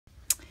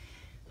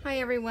Hi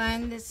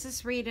everyone, this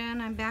is Rita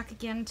and I'm back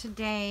again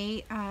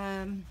today.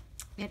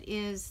 It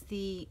is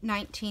the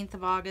 19th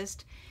of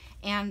August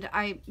and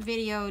I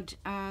videoed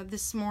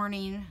this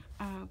morning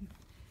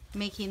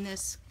making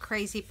this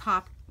crazy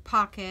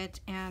pocket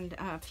and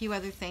a few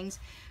other things.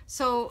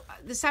 So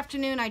this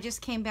afternoon I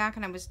just came back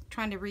and I was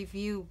trying to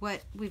review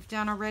what we've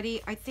done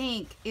already. I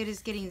think it is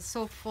getting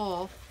so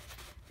full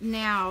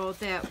now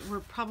that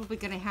we're probably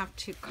going to have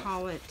to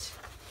call it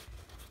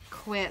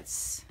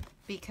quits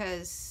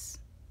because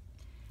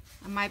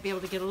I might be able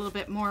to get a little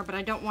bit more, but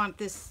I don't want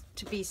this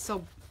to be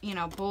so,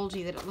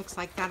 bulgy that it looks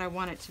like that. I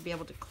want it to be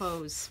able to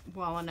close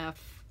well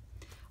enough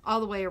all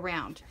the way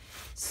around.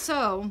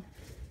 So,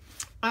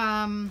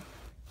 I'm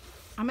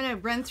going to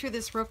run through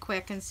this real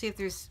quick and see if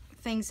there's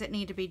things that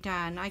need to be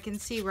done. I can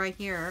see right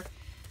here,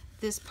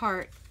 this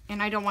part,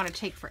 and I don't want to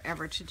take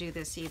forever to do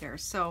this either.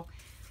 So,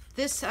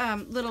 this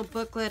little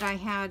booklet I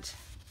had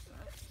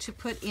to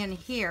put in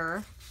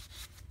here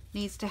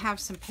needs to have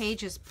some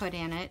pages put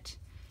in it.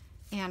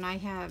 And I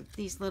have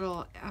these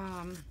little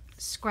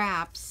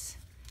scraps,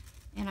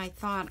 and I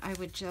thought I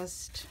would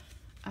just,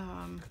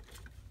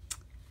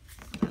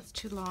 that's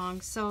too long.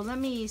 So let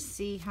me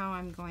see how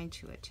I'm going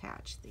to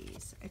attach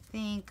these. I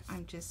think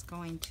I'm just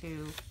going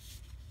to,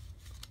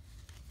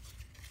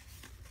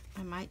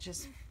 I might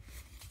just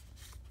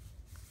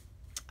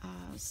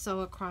sew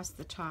across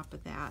the top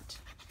of that.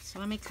 So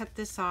let me cut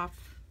this off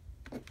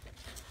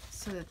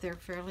so that they're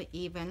fairly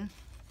even.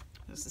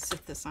 Just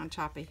sit this on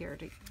top of here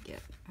to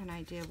get an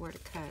idea where to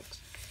cut.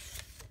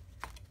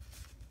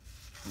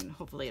 And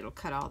hopefully it'll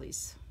cut all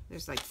these.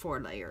 There's like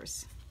 4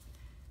 layers.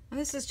 And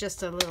this is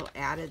just a little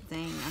added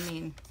thing. I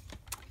mean,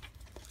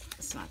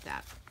 it's not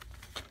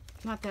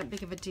that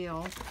big of a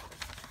deal.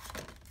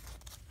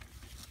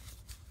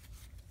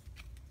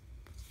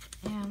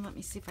 And let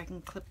me see if I can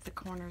clip the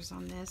corners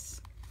on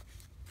this.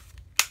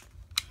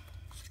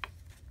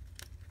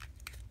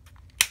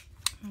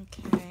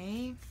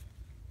 Okay.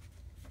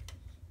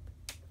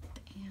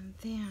 And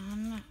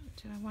then,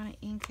 do I want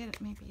to ink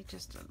it? Maybe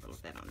just a little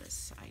bit on this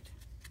side.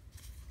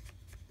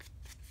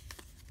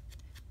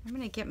 I'm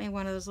going to get me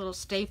one of those little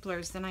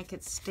staplers, then I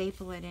could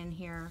staple it in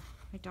here.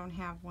 I don't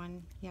have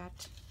one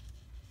yet.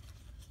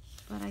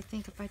 But I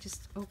think if I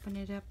just open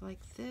it up like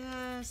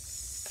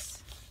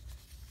this.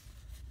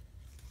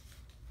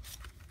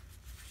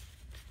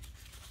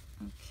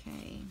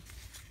 Okay.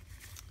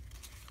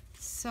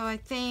 So I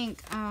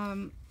think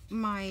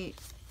my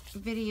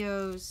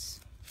videos,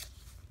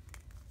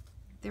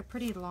 they're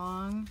pretty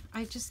long.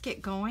 I just get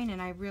going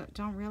and I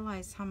don't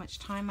realize how much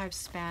time I've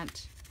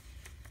spent.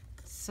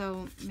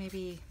 So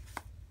maybe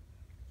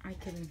I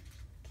can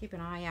keep an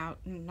eye out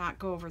and not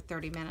go over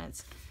 30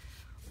 minutes.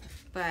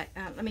 But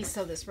let me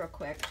sew this real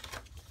quick.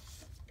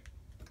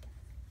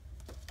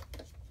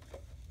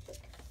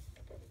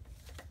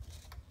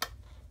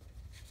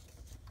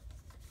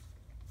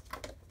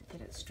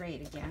 Get it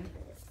straight again.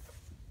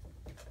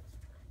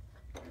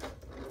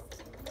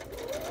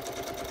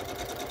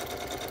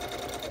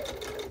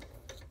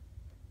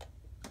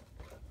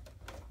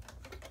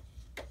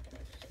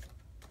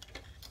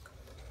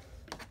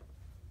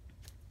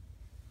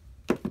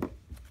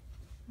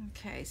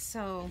 Okay,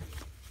 so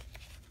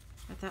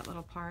at that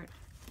little part.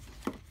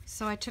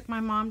 So I took my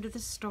mom to the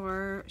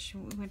store.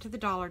 We went to the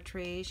Dollar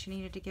Tree. She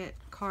needed to get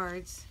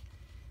cards.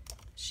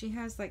 She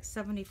has like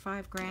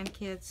 75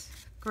 grandkids,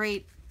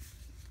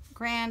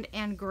 grand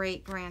and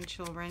great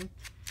grandchildren.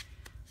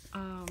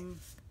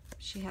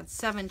 She had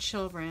 7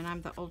 children.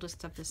 I'm the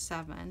oldest of the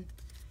 7.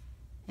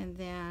 And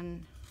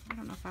then I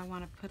don't know if I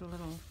want to put a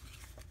little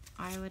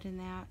eyelet in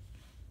that.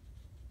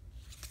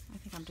 I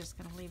think I'm just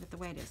going to leave it the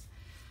way it is.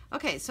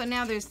 Okay, so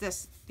now there's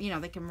this,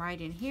 they can write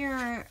in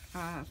here,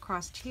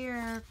 crossed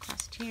here,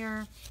 crossed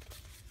here.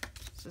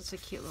 So it's a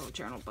cute little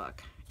journal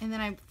book. And then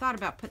I thought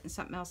about putting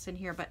something else in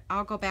here, but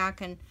I'll go back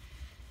and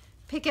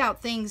pick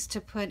out things to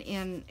put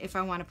in if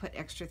I want to put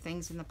extra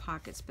things in the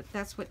pockets, but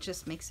that's what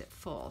just makes it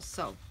full.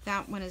 So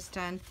that one is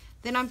done.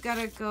 Then I've got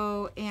to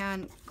go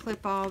and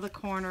clip all the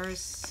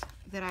corners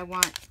that I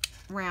want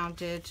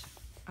rounded.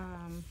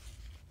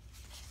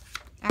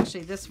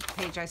 Actually, this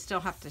page I still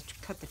have to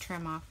cut the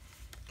trim off.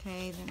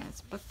 Okay, then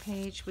it's book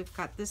page. We've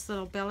got this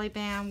little belly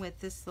band with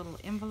this little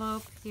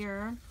envelope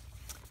here.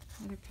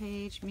 Another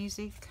page,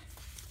 music,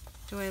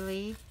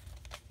 doily,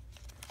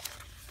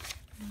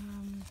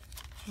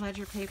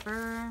 ledger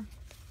paper.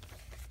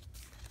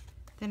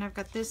 Then I've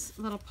got this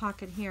little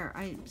pocket here.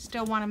 I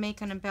still want to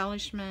make an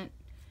embellishment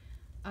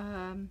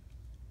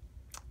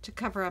to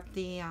cover up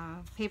the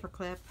paper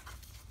clip,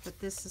 but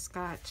this has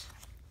got,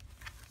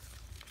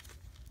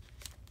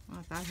 well,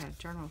 I thought I had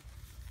a journal.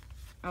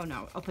 Oh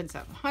no, opens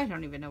up. I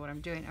don't even know what I'm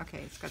doing. Okay,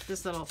 it's got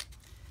this little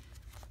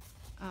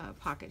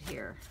pocket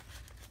here.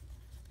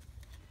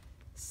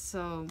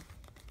 So,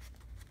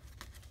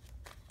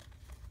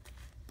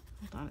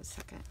 hold on a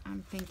second.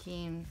 I'm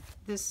thinking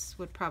this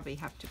would probably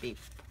have to be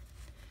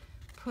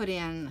put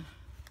in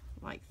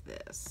like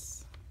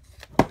this.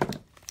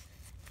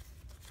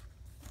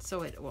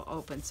 So it will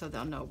open so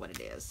they'll know what it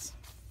is.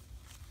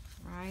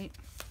 Right?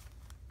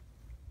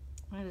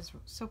 I That is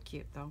so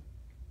cute though.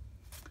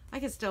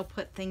 I could still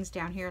put things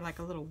down here like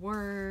a little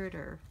word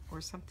or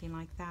something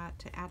like that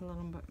to add a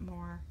little bit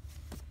more.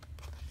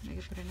 I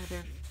could put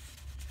another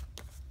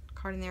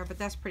card in there, but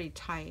that's pretty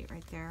tight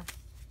right there.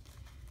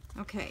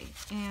 Okay,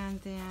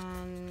 and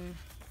then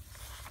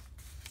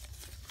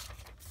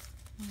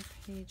more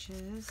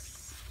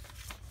pages.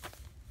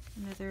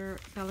 Another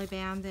belly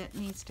band that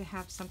needs to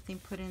have something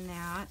put in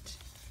that.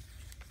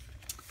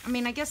 I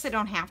mean, I guess I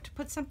don't have to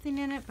put something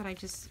in it, but I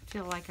just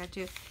feel like I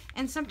do.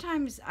 And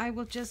sometimes I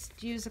will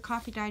just use a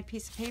coffee dyed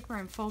piece of paper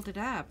and fold it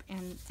up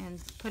and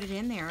put it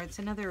in there. It's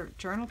another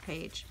journal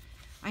page.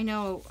 I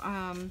know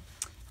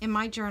in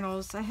my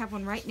journals, I have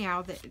one right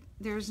now that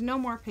there's no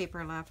more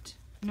paper left,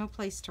 no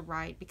place to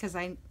write because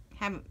I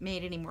haven't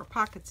made any more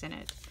pockets in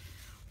it.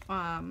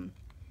 And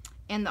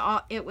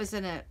it was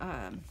in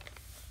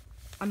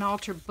an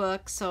altered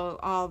book, so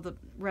all the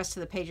rest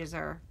of the pages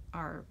are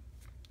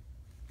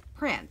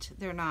print.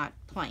 They're not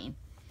plain.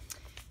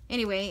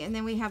 Anyway, and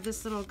then we have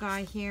this little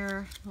guy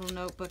here, little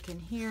notebook in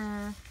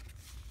here.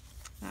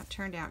 That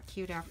turned out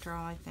cute after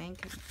all, I think.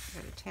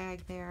 Got a tag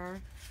there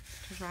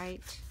to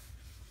write.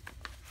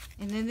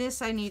 And then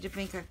this, I need to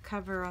make a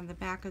cover on the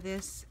back of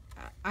this.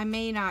 I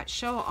may not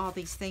show all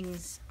these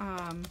things.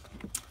 I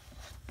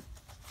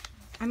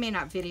may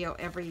not video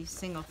every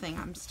single thing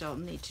I still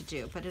need to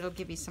do, but it'll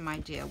give you some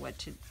idea what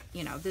to,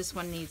 you know, this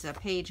one needs a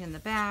page in the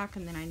back,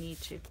 and then I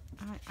need to,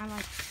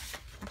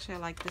 actually I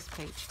like this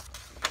page.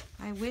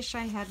 I wish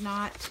I had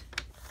not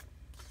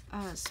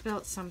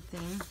spilt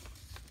something,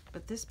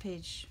 but this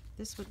page,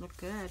 this would look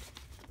good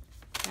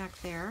back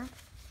there.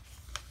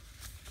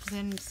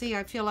 Then see,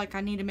 I feel like I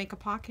need to make a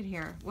pocket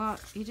here. Well,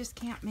 you just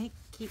can't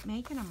keep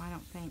making them, I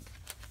don't think.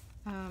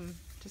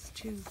 Just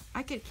too,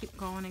 I could keep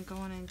going and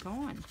going and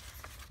going.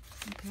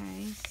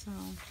 Okay, so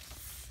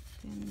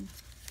then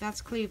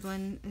that's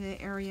Cleveland, the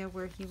area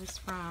where he was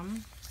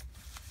from.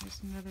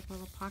 There's another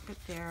little pocket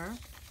there.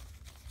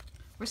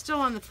 We're still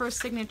on the first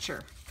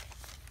signature.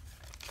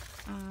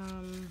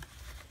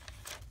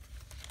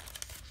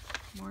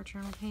 More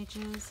journal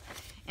pages.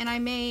 And I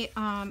may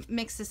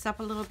mix this up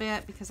a little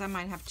bit because I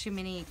might have too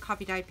many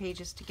copy dyed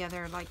pages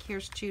together. Like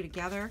here's two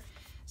together.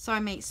 So I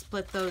may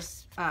split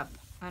those up.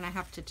 And I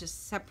have to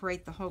just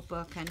separate the whole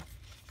book and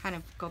kind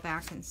of go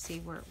back and see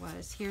where it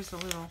was. Here's a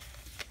little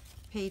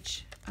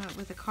page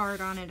with a card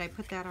on it. I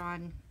put that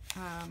on,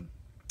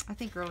 I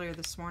think earlier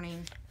this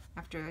morning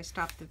after I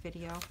stopped the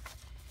video.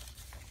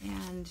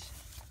 And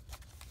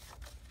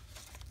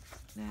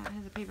that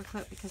has a paper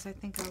clip because I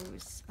think I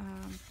was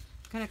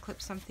going to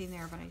clip something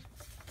there, but I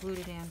glued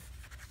it in.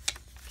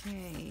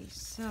 Okay,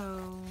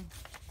 so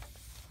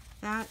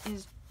that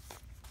is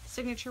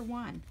signature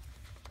 1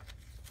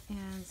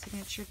 and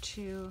signature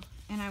 2,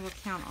 and I will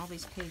count all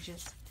these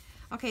pages.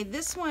 Okay,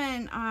 this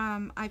one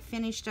I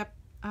finished up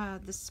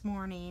this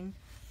morning.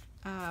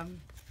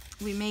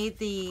 We made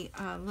the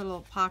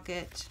little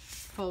pocket,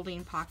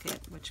 folding pocket,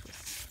 which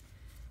was,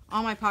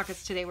 all my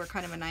pockets today were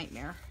kind of a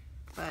nightmare,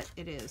 but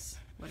it is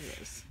what it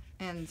is.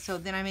 And so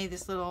then I made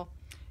this little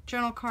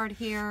journal card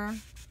here.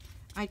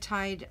 I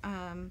tied,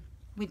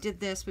 we did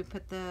this, we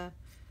put the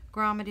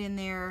grommet in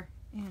there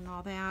and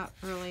all that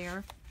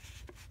earlier,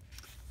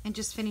 and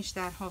just finished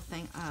that whole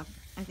thing up.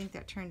 I think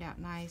that turned out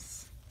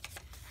nice.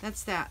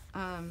 That's that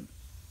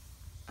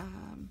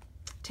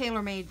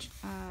TaylorMade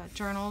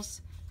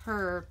journals,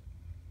 her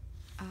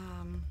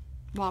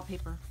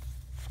wallpaper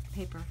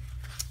paper.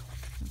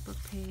 Book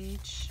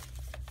page,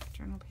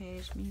 journal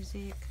page,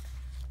 music.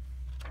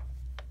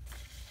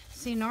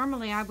 See,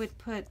 normally I would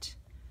put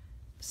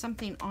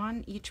something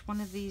on each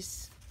one of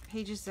these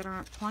pages that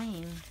aren't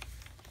plain,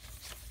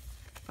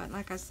 but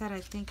like I said, I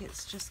think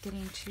it's just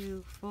getting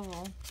too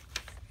full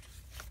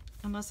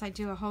unless I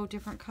do a whole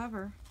different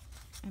cover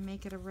and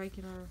make it a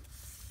regular,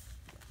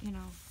 you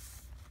know,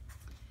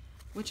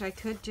 which I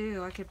could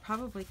do. I could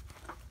probably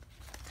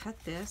cut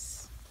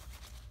this,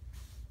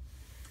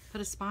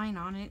 put a spine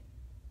on it.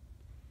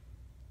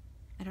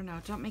 I don't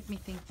know, don't make me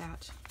think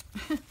that.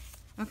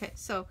 Okay,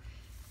 so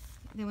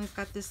then we've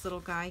got this little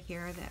guy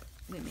here that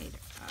we made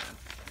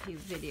a few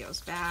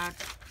videos back,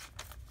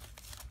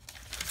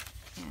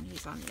 and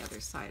he's on the other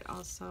side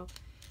also.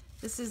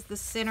 This is the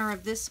center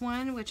of this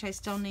one, which I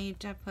still need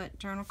to put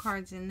journal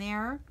cards in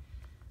there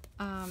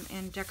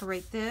and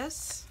decorate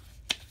this.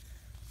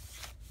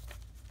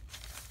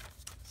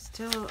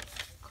 Still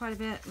quite a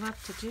bit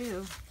left to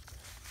do.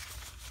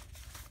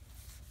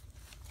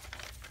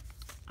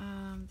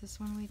 This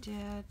one we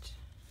did,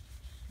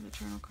 the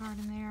journal card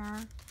in there.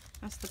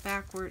 That's the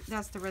backward,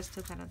 that's the rest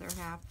of that other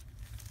half.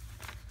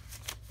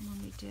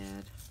 One we did.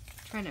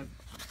 I'm trying to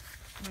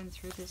run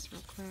through this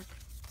real quick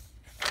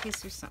in case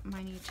there's something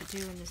I need to do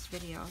in this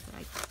video that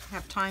I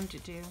have time to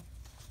do.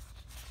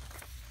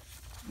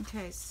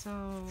 Okay, so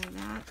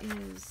that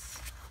is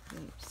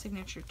the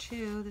signature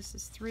 2. This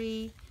is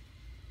 3.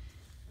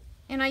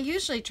 And I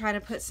usually try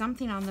to put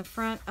something on the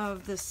front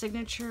of the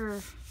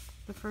signature,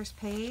 the first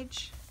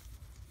page.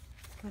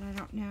 But I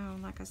don't know,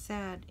 like I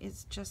said,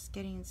 it's just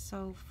getting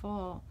so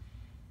full.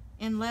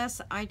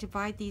 Unless I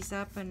divide these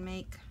up and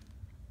make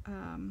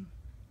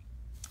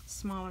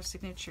smaller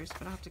signatures,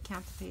 but I'll have to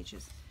count the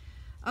pages.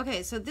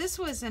 Okay, so this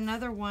was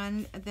another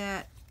one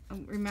that,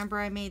 remember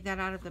I made that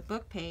out of the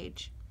book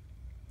page,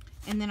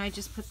 and then I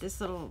just put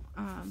this little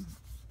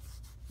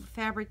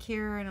fabric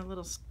here and a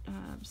little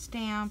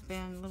stamp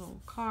and a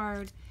little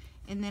card,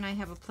 and then I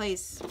have a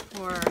place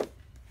for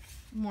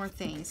more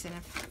things, and I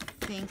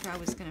think I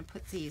was going to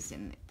put these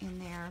in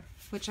there,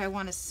 which I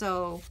want to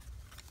sew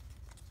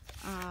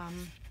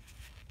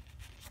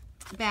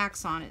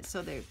backs on it,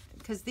 so they,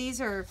 because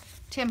these are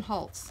Tim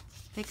Holtz,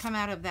 they come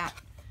out of that,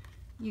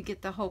 you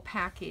get the whole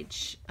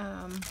package. I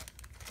don't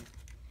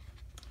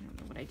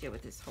know what I did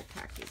with this whole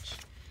package.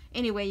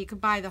 Anyway, you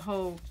could buy the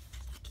whole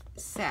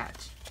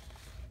set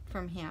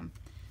from him,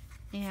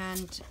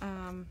 and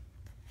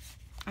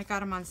I got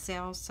them on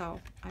sale, so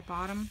I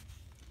bought them,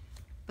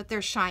 but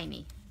they're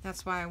shiny.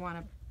 That's why I want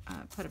to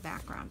put a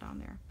background on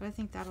there, but I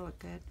think that'll look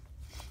good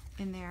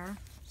in there,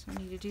 so I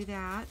need to do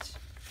that.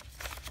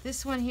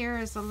 This one here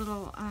is a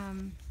little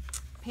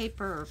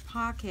paper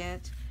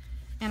pocket,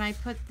 and I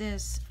put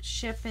this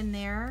ship in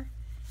there,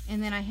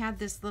 and then I had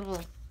this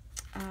little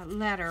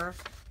letter,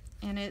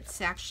 and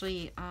it's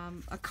actually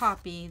a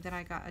copy that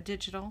I got, a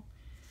digital.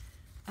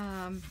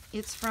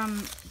 It's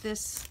from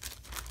this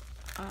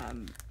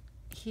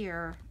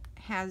here,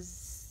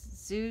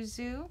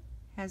 Hazuzu,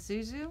 I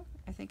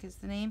think is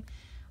the name,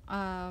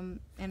 and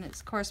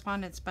it's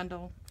correspondence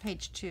bundle,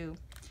 page 2.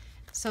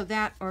 So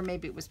that, or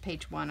maybe it was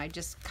page 1. I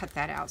just cut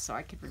that out so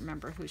I could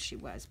remember who she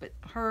was. But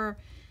her,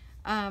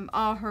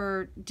 all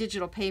her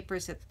digital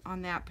papers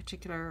on that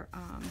particular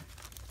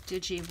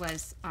digi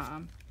was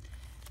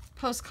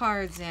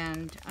postcards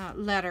and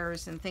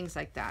letters and things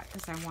like that,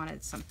 because I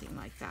wanted something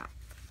like that.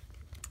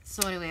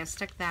 So anyway, I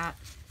stuck that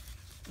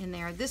in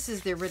there. This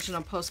is the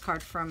original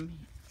postcard from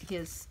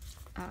his,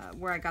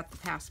 where I got the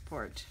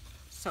passport.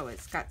 So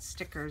it's got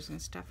stickers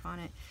and stuff on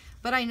it.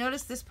 But I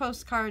noticed this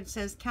postcard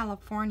says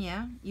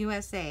California,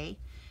 USA,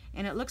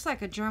 and it looks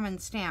like a German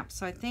stamp,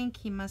 so I think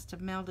he must have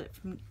mailed it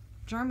from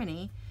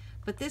Germany.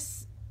 But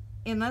this,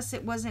 unless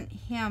it wasn't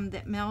him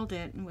that mailed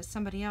it and was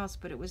somebody else,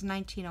 but it was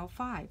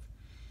 1905.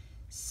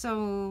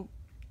 So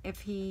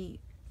if he,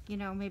 you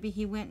know, maybe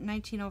he went in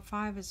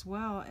 1905 as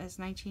well as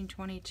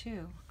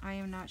 1922. I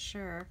am not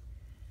sure,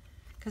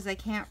 because I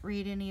can't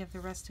read any of the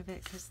rest of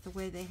it because the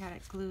way they had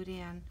it glued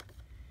in.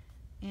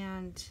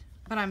 And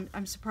but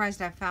I'm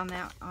surprised I found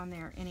that on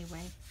there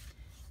anyway.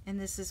 And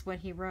this is what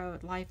he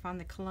wrote, Life on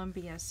the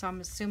Columbia. So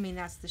I'm assuming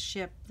that's the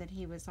ship that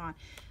he was on.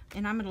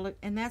 And I'm gonna look,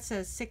 and that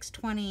says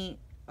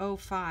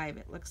 6/20/05,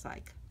 it looks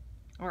like,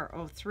 or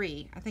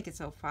 03. I think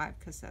it's 05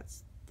 because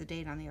that's the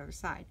date on the other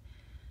side.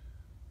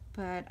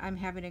 But I'm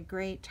having a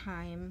great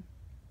time.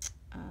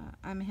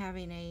 I'm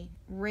having a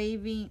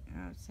raving,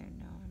 I'm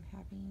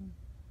having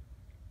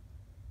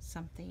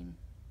something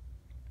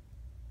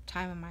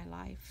time of my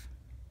life.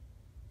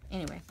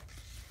 Anyway,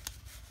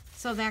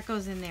 so that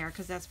goes in there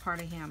because that's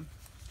part of him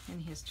in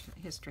his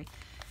history.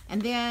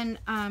 And then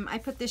I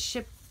put this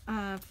ship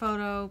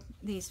photo,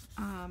 these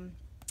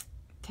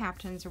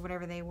captains or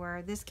whatever they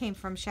were. This came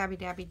from Shabby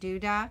Dabby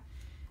Doodah.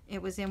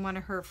 It was in one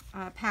of her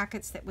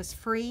packets that was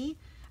free.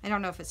 I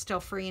don't know if it's still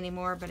free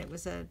anymore, but it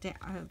was a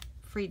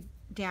free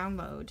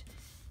download.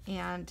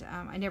 And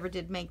I never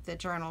did make the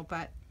journal,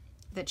 but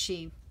that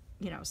she,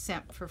 you know,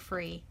 sent for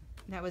free.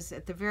 That was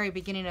at the very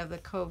beginning of the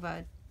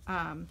COVID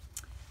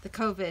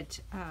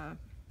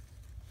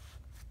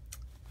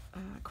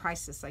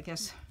crisis, I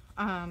guess.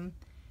 And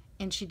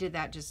she did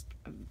that just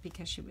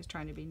because she was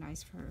trying to be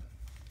nice for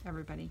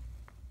everybody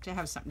to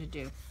have something to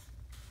do.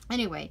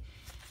 Anyway,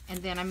 and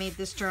then I made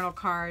this journal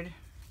card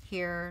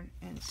here,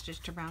 and it's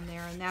just around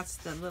there, and that's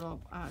the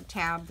little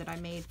tab that I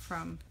made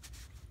from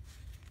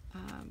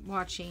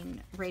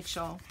watching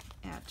Rachel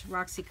at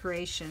Roxy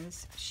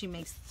Creations. She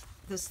makes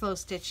the slow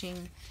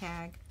stitching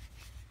tag,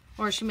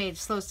 or she made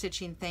slow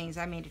stitching things.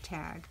 I made a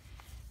tag.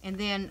 And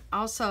then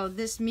also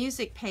this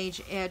music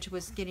page edge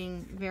was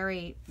getting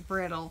very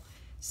brittle,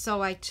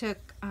 so I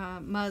took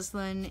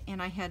muslin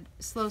and I had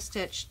slow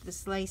stitched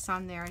this lace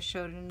on there. I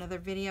showed in another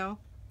video,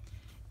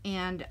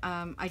 and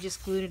I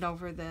just glued it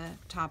over the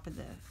top of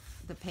the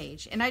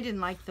page. And I didn't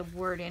like the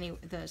word,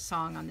 the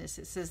song on this.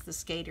 It says The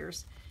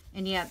Skaters,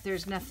 and yet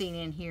there's nothing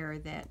in here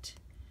that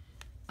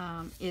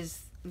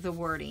is the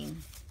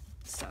wording,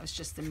 so it's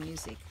just the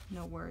music,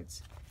 no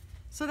words.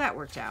 So that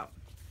worked out.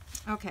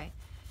 Okay.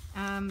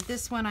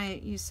 This one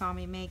you saw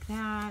me make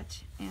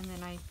that, and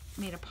then I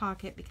made a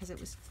pocket because it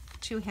was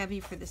too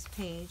heavy for this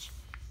page.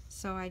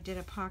 So I did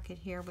a pocket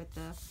here with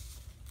the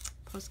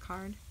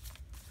postcard,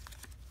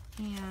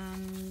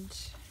 and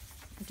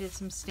I did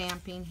some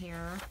stamping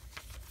here.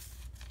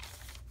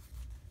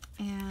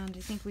 And I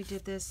think we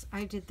did this,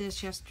 I did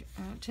this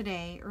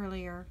today,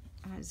 earlier,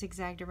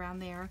 zigzagged around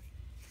there,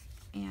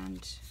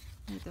 and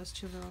made those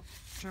two little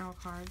journal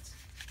cards.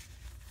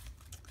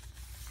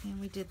 And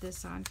we did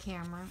this on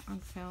camera, on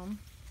film.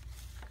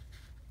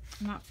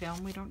 Not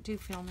film, we don't do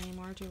film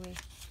anymore, do we?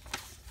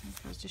 I'm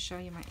supposed to show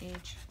you my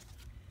age.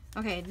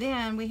 Okay,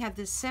 then we had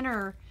this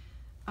center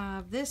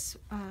this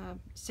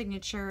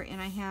signature,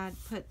 and I had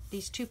put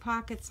these 2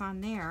 pockets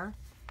on there,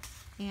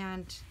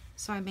 and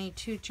so I made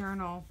 2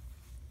 journal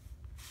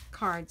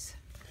cards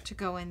to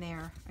go in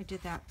there. I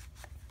did that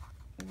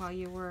while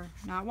you were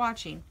not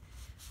watching,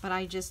 but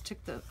I just took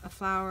a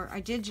flower. I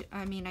did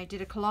a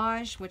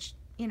collage, which,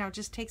 you know,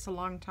 just takes a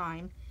long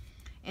time,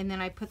 and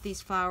then I put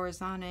these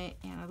flowers on it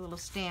and a little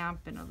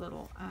stamp and a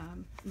little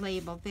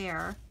label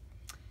there.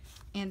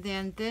 And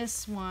then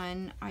this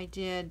one, I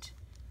did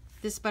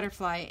this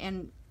butterfly,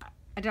 and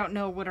I don't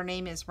know what her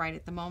name is right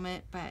at the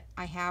moment, but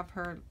I have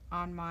her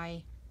on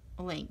my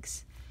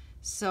links,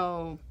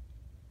 so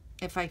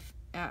if I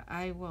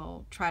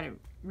will try to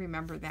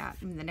remember that,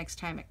 and the next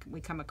time we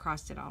come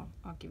across it, I'll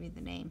give you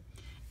the name.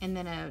 And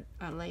then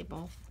a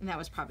label, and that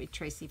was probably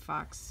Tracy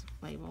Fox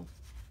label,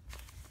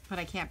 but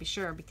I can't be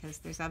sure because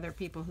there's other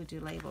people who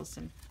do labels,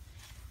 and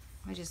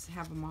I just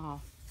have them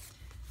all.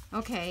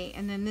 Okay,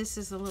 and then this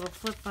is a little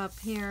flip up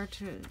here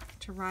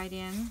to write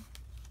in.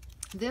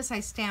 This I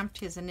stamped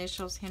his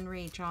initials,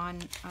 Henry John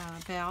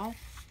Abele.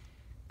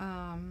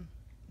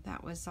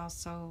 That was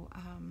also,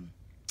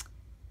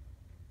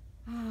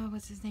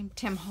 what's his name?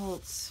 Tim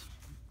Holtz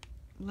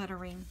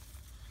lettering.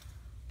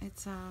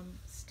 It's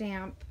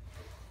stamp.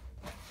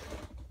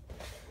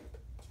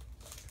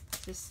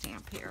 This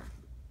stamp here.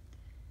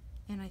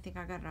 And I think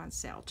I got it on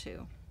sale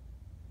too.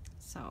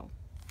 So,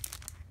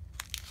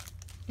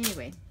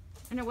 anyway.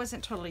 And it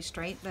wasn't totally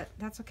straight, but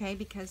that's okay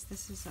because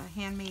this is a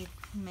handmade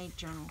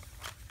journal.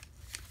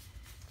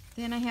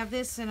 Then I have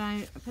this, and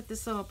I put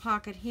this little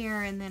pocket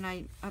here, and then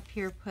I up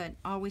here put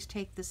always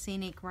take the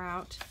scenic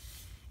route.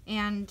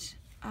 And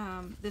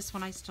this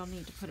one I still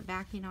need to put a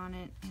backing on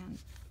it and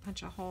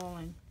punch a hole,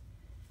 and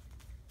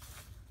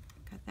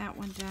got that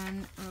one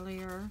done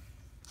earlier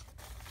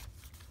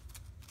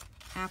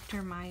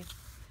after my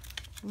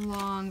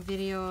long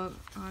video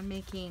on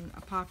making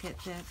a pocket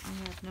that I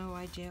had no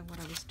idea what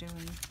I was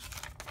doing.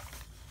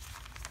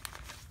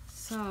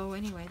 So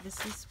anyway,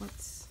 this is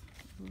what's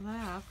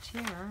left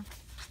here.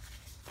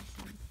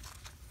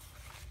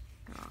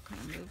 They're all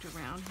kind of moved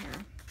around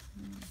here.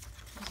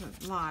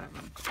 There's a lot of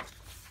them.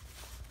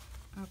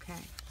 Okay,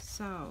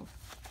 so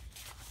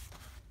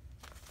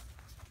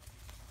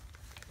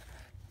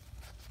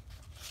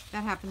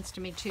that happens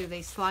to me too.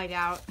 They slide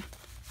out.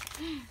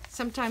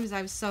 Sometimes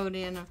I've sewed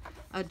in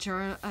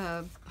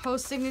a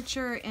host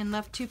signature and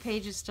left 2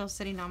 pages still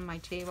sitting on my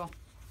table.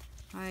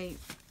 I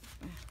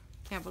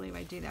can't believe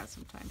I do that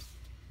sometimes.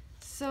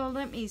 So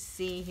let me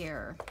see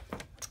here.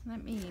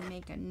 Let me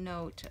make a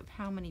note of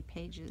how many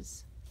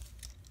pages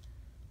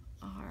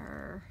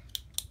are.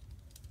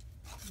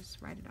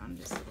 Just write it on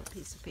this little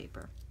piece of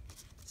paper.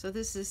 So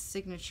this is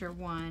signature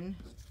 1.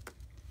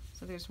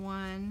 So there's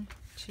 1,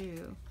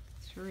 2,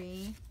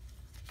 3,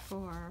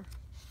 4,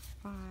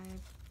 5,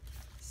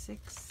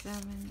 6,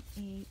 7,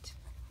 8,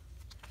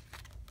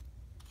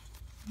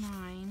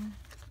 9,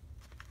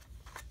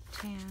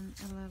 10,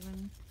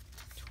 11,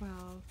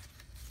 12,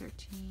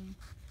 13,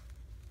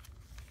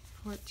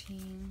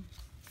 14,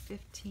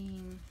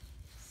 15,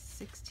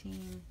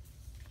 16,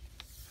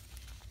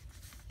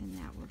 and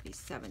that will be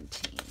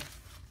 17.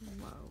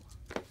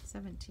 Whoa,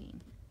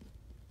 17.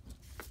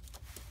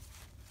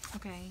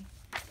 Okay,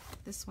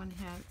 this one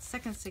had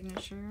second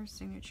signature,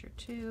 signature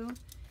 2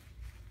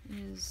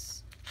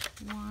 is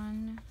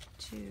 1,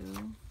 2,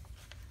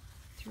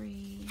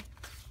 3,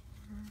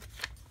 4.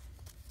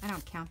 I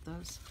don't count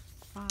those.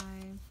 5,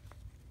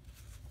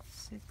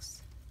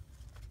 6,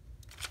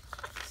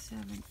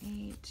 7,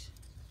 8,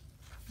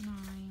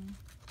 9,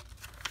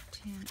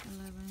 10,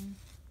 11.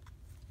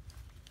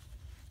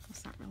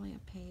 That's not really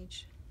a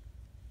page.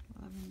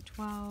 11,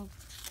 12,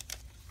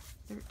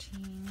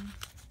 13,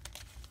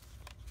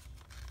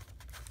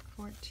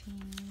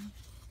 14,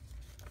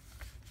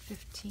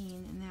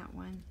 15 in that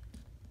one.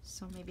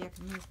 So maybe I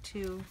can move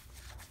 2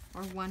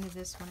 or 1 to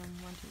this one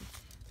and 1 to.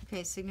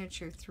 Okay,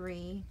 signature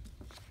 3.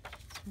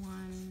 It's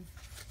 1,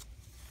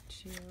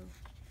 2,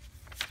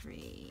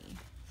 3.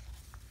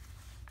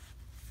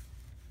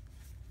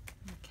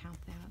 I'll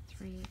count that.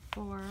 3,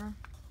 4,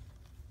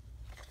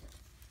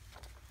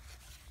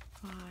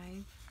 5,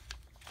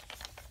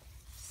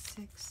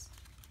 6,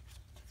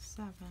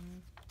 7,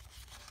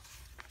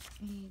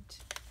 8,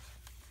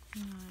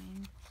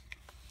 9,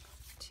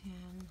 10,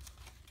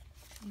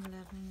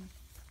 11,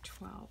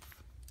 12.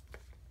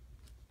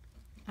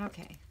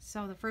 Okay,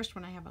 so the first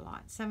one I have a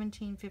lot.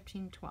 17,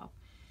 15, 12.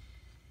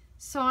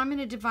 So I'm going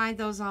to divide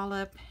those all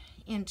up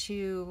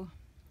into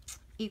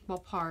equal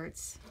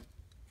parts.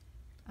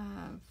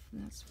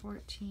 That's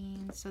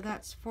 14, so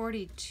that's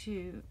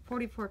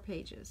 44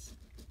 pages.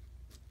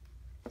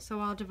 So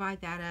I'll divide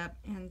that up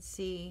and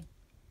see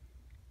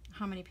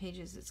how many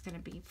pages it's going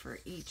to be for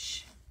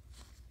each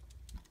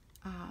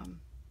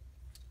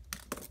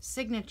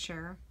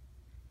signature.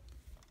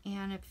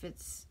 And if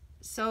it's,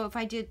 so if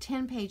I did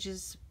 10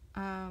 pages,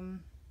 it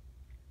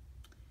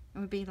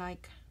would be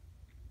like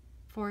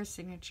 4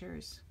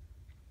 signatures.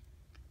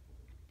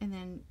 And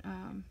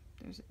then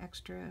there's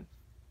extra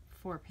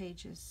 4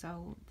 pages,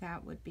 so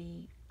that would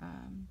be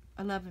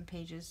 11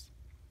 pages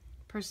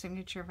per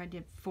signature if I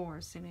did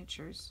 4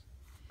 signatures,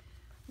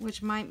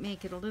 which might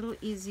make it a little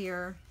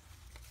easier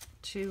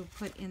to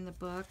put in the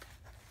book.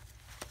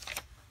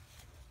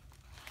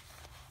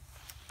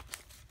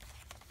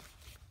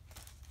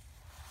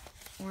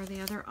 Or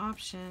the other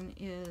option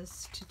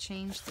is to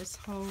change this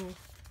whole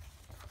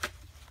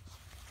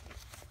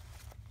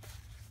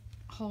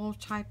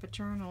type of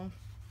journal.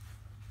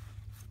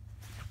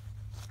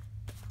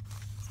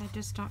 So I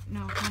just don't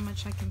know how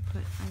much I can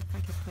put, if I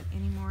could put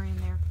any more in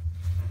there.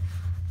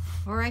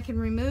 Or I can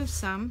remove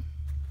some.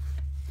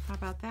 How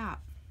about that?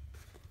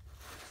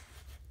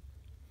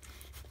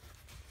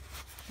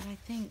 But I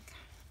think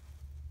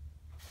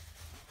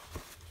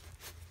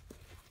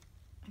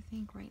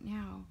right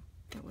now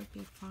it would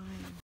be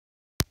fine.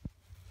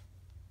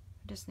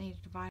 I just need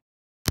to divide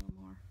a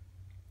little more.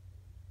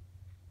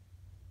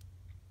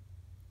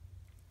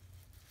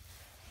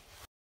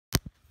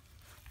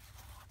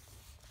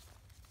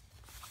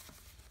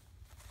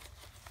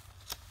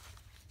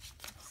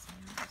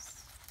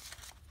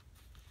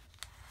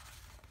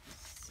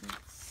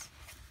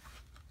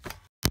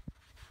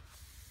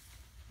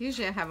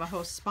 Usually I have a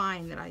whole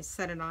spine that I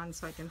set it on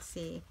so I can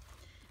see.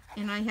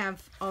 And I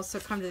have also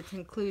come to the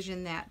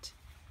conclusion that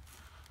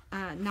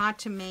not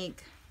to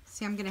make,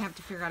 see, I'm going to have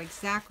to figure out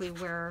exactly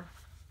where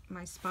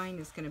my spine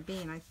is going to be,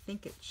 and I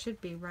think it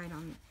should be right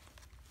on.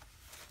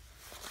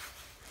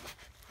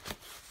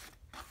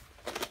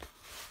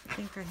 I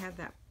think I had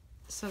that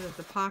so that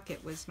the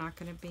pocket was not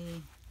going to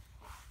be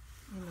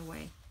in the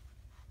way.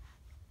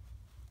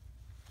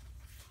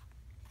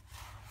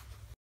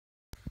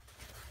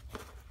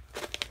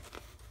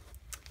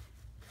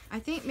 I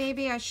think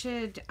maybe I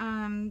should,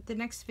 the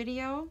next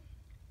video,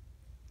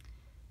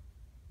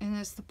 and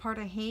it's the part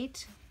I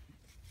hate,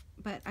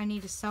 but I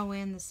need to sew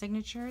in the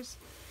signatures.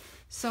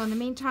 So in the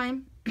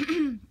meantime,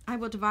 I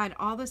will divide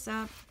all this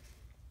up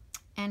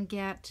and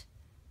get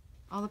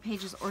all the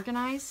pages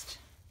organized,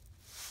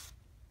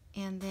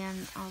 and then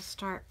I'll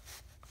start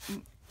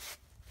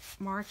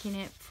marking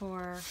it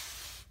for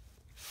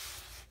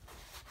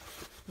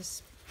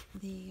this,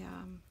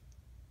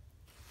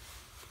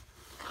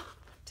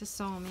 to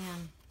sew them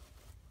in.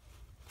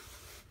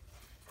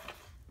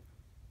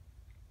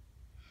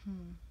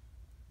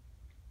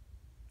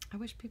 I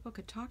wish people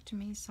could talk to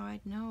me so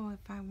I'd know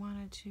if I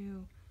wanted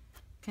to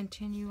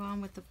continue on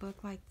with the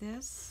book like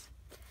this,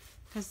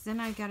 because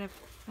then I gotta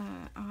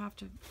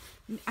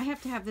I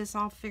have to have this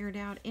all figured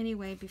out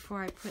anyway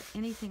before I put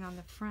anything on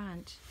the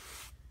front,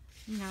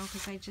 you know,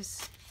 because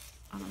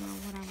I don't know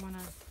what I want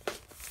to,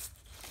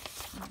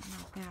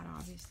 not that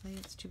obviously,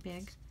 it's too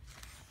big,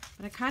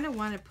 but I kind of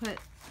want to put,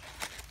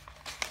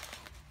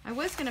 I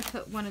was going to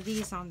put one of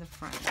these on the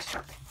front.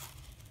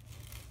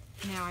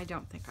 Now I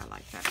don't think I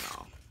like that at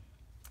all.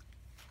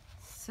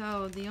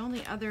 So the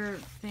only other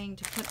thing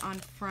to put on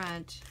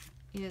front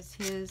is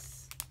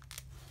his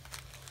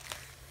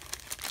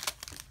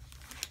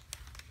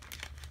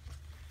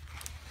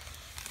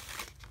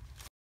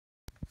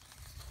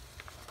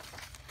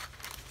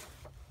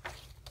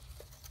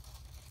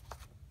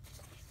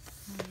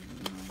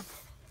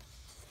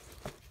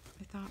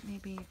I thought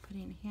maybe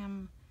putting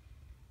him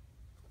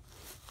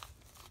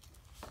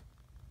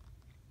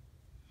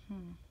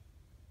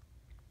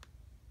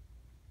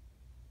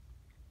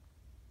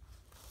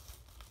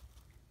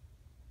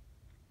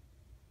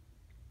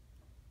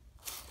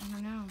I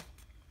don't know,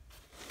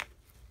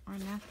 or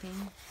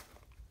nothing.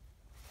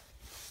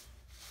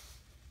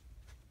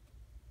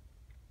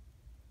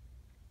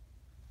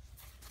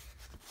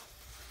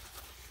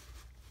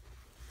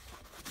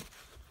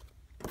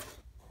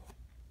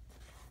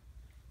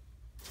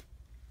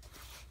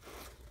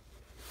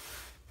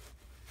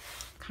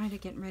 Kind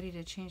of getting ready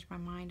to change my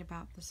mind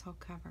about this whole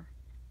cover.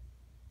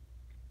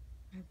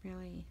 I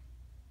really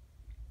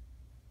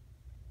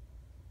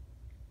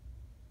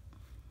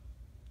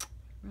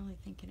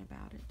thinking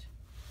about it.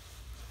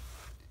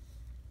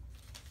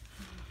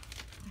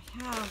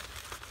 I have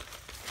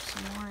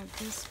some more of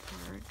this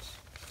part.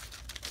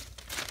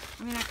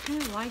 I mean, I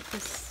kind of like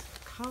this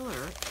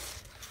color,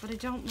 but I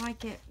don't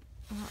like it.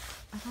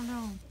 I don't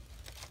know.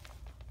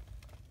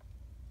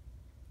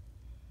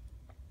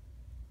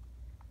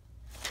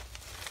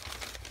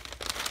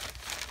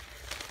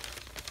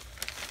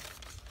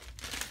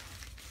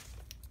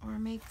 Or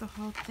make the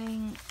whole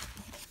thing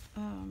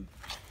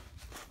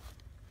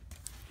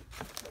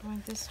go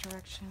in this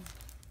direction.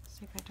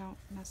 See if I don't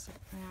mess it.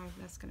 Now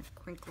that's going to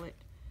crinkle it.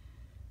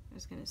 I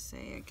was going to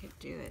say I could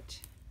do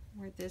it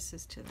where this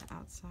is to the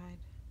outside.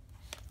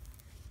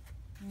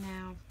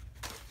 Now,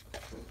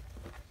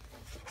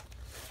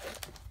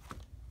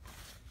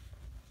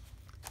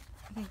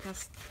 I think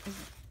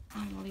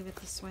I'm going to leave it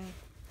this way.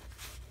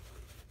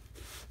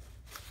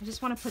 I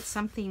just want to put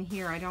something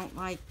here. I don't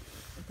like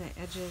the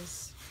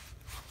edges.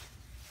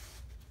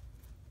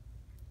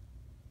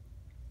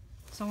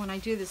 So when I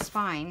do the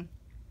spine,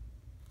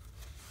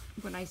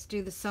 when I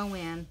do the sew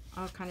in,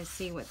 I'll kind of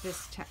see what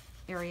this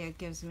area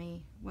gives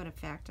me, what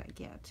effect I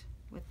get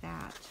with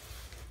that.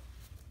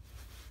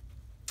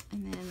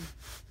 And then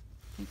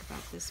think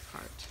about this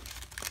part.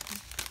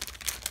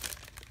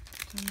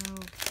 I know.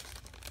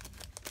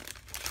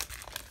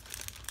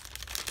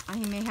 I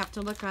may have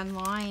to look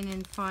online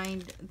and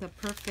find the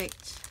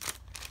perfect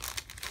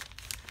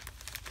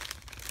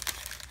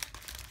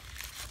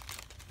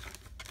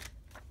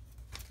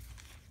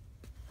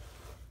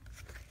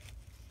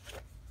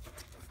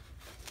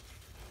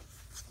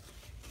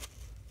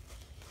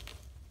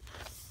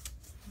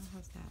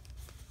how's that?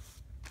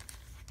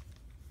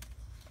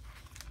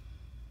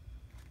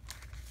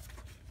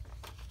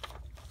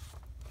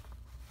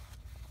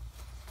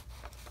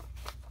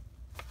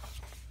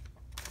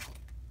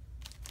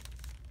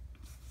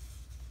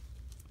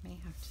 May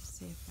have to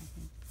see if I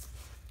can.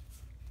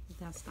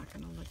 That's not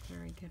going to look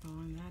very good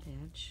along that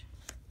edge.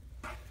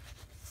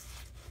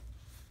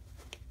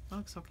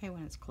 Looks okay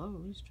when it's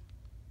closed.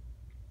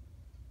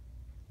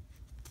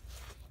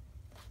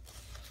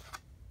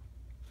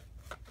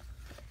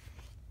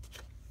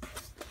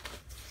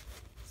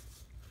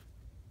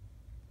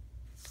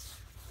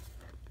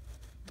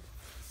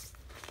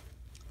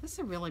 This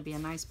would really be a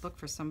nice book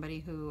for somebody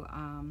who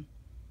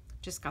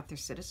just got their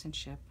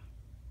citizenship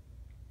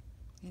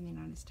in the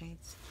United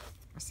States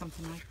or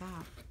something like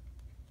that.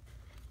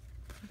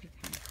 That'd be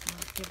kind of cool.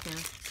 Give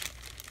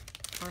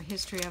their, or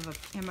history of an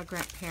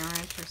immigrant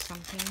parent or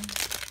something.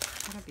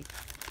 That'd be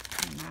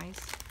kind of nice.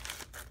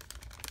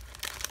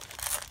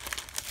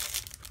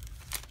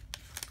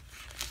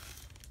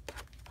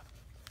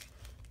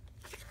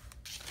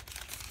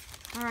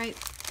 All right,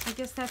 I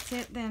guess that's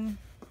it then.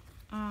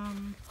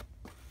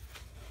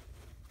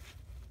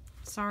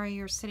 Sorry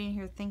you're sitting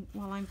here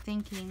while I'm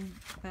thinking,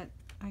 but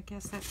I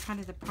guess that's kind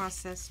of the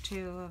process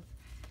too of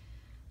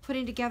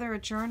putting together a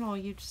journal.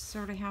 You just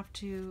sort of have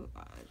to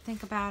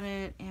think about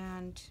it,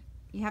 and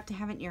you have to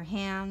have it in your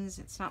hands.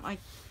 It's not like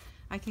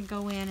I can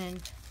go in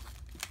and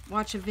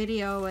watch a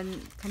video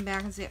and come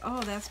back and say,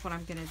 oh, that's what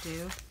I'm gonna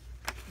do,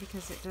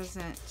 because it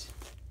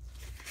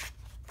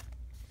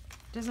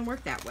doesn't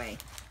work that way.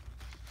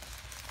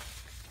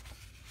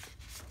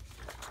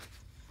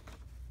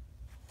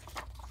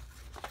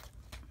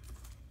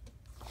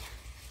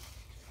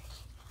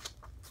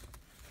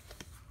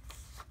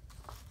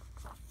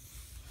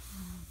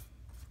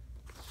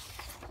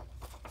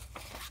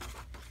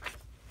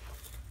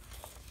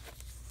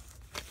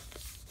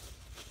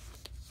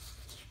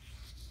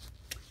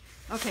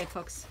 Okay,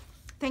 folks,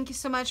 thank you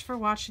so much for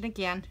watching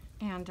again,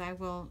 and I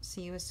will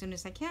see you as soon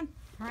as I can.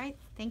 All right,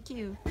 thank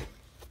you.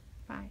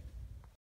 Bye.